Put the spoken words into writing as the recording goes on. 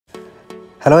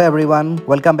Hello everyone,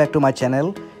 welcome back to my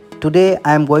channel. Today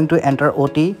I am going to enter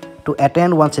OT to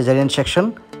attend one cesarean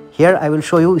section. Here I will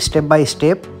show you step by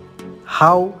step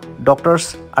how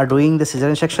doctors are doing the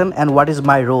cesarean section and what is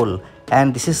my role.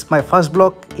 And this is my first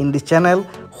vlog in this channel.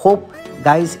 Hope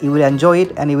guys you will enjoy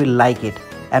it and you will like it.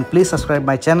 And please subscribe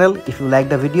my channel if you like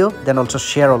the video, then also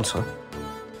share also.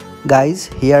 Guys,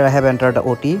 here I have entered the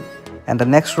OT and the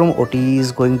next room OT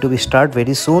is going to be start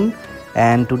very soon.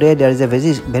 And today there is a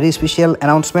very special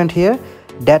announcement here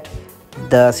that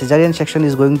the cesarean section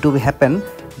is going to happen.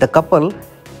 The couple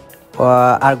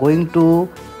are going to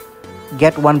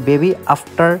get one baby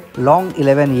after long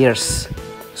 11 years.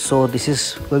 So this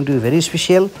is going to be very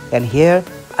special, and here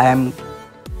I am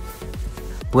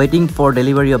waiting for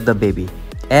delivery of the baby.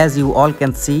 As you all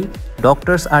can see,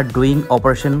 doctors are doing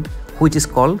operation which is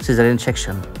called cesarean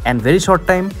section, and very short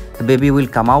time the baby will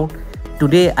come out.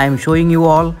 Today I am showing you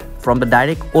all from the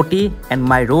direct OT and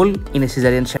my role in a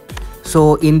cesarean section.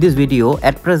 So in this video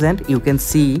at present you can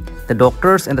see the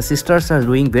doctors and the sisters are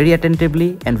doing very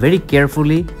attentively and very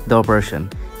carefully the operation.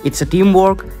 It's a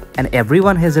teamwork and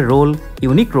everyone has a role,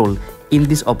 unique role in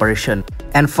this operation.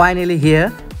 And finally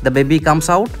here the baby comes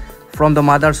out from the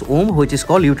mother's womb, which is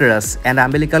called uterus, and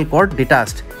umbilical cord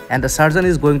detached, and the surgeon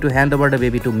is going to hand over the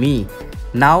baby to me.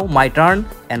 Now my turn,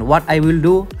 and what I will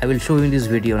do I will show you in this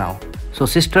video now. So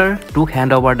sister took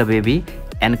hand over the baby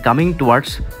and coming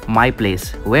towards my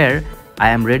place where I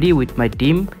am ready with my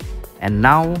team, and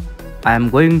now I am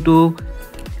going to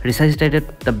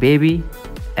resuscitate the baby.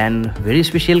 And very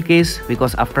special case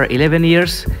because after 11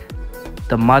 years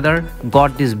the mother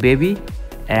got this baby,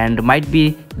 and might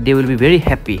be they will be very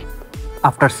happy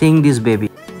after seeing this baby.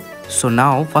 So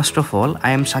now first of all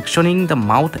I am suctioning the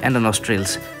mouth and the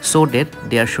nostrils so that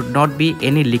there should not be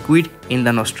any liquid in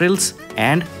the nostrils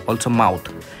and also mouth.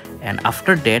 And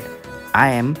after that I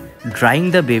am drying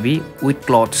the baby with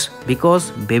cloths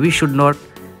because baby should not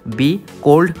be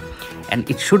cold and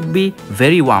it should be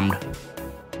very warmed.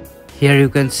 Here you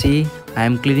can see I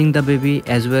am cleaning the baby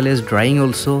as well as drying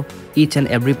also each and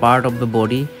every part of the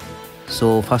body.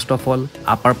 So first of all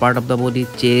upper part of the body,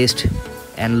 chest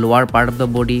and lower part of the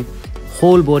body,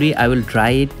 whole body I will dry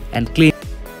it and clean.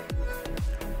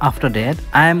 After that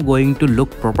I am going to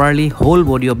look properly whole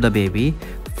body of the baby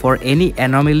for any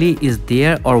anomaly is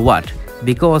there or what,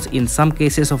 because in some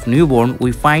cases of newborn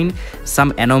we find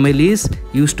some anomalies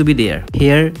used to be there.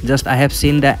 Here just I have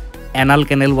seen the anal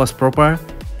canal was proper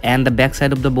and the back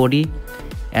side of the body,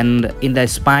 and in the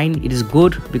spine it is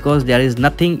good because there is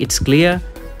nothing, it's clear.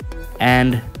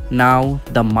 And now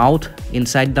the mouth,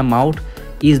 inside the mouth,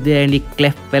 is there any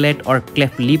cleft palate or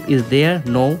cleft lip is there?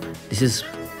 No, this is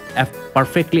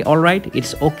perfectly all right,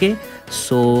 it's okay.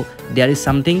 So there is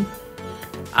something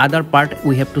other part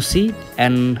we have to see,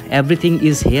 and everything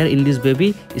is here in this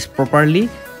baby is properly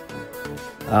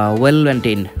well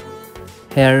maintained.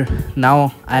 Here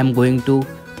now I am going to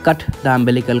cut the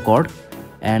umbilical cord,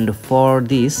 and for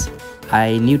this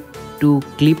I need to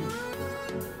clip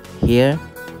here,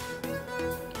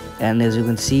 and as you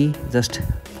can see just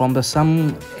from the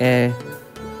some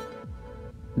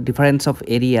difference of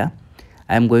area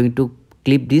I am going to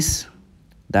clip this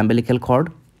the umbilical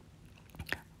cord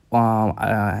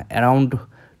around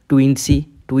 2 inch.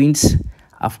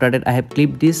 After that I have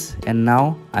clipped this, and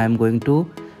now I am going to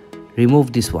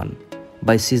remove this one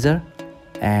by scissor,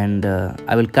 and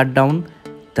I will cut down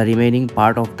the remaining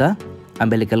part of the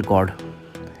umbilical cord,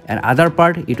 and other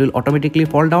part it will automatically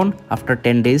fall down after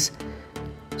 10 days.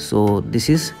 So this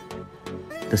is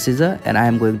the scissor and I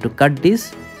am going to cut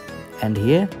this, and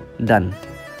here done.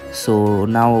 So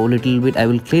now a little bit I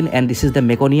will clean, and this is the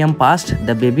meconium past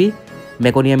the baby.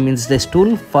 Meconium means the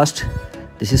stool first,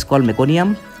 this is called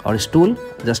meconium or stool.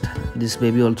 Just this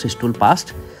baby also stool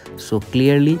past. So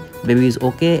clearly baby is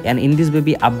okay, and in this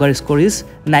baby Apgar score is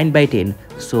 9/10.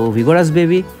 So vigorous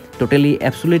baby, totally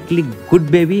absolutely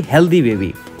good baby, healthy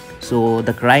baby. So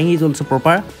the crying is also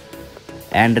proper.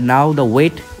 And now the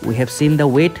weight, we have seen the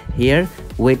weight here,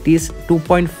 weight is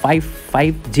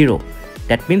 2.550,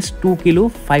 that means 2 kilo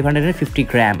 550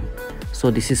 gram. So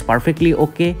this is perfectly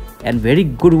okay and very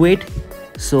good weight.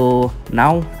 So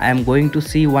now I am going to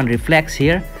see one reflex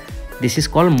here. This is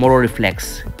called Moro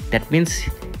reflex. That means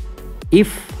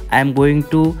if I am going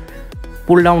to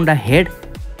pull down the head,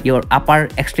 your upper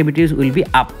extremities will be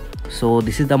up. So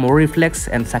this is the Moro reflex,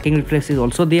 and sucking reflex is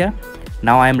also there.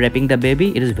 Now I am wrapping the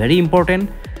baby, it is very important.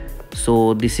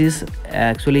 So this is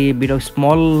actually a bit of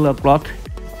small cloth.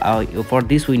 For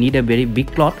this we need a very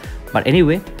big cloth, but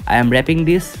anyway I am wrapping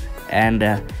this, and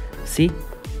see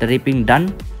the wrapping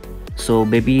done. So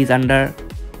baby is under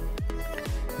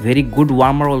very good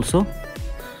warmer also.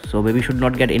 so baby should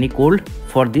not get any cold.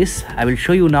 For this I will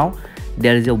show you now.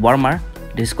 There is a warmer,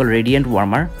 this is called radiant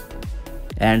warmer,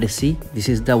 and see, this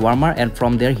is the warmer, and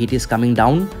from there heat is coming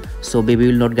down, so baby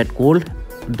will not get cold.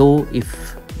 Though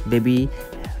if baby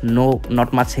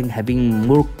not much having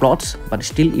more clothes, but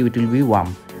still it will be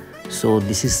warm. So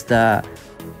this is the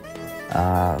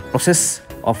process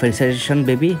of fertilization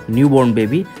baby, newborn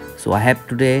baby. So I have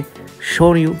today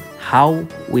shown you how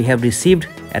we have received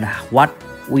and what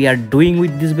we are doing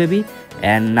with this baby,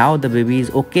 and now the baby is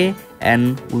okay,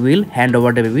 and we will hand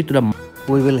over the baby to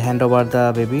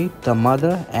the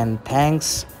mother. And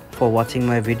thanks for watching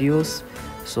my videos.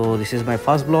 So this is my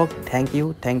first vlog. Thank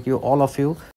you all of you.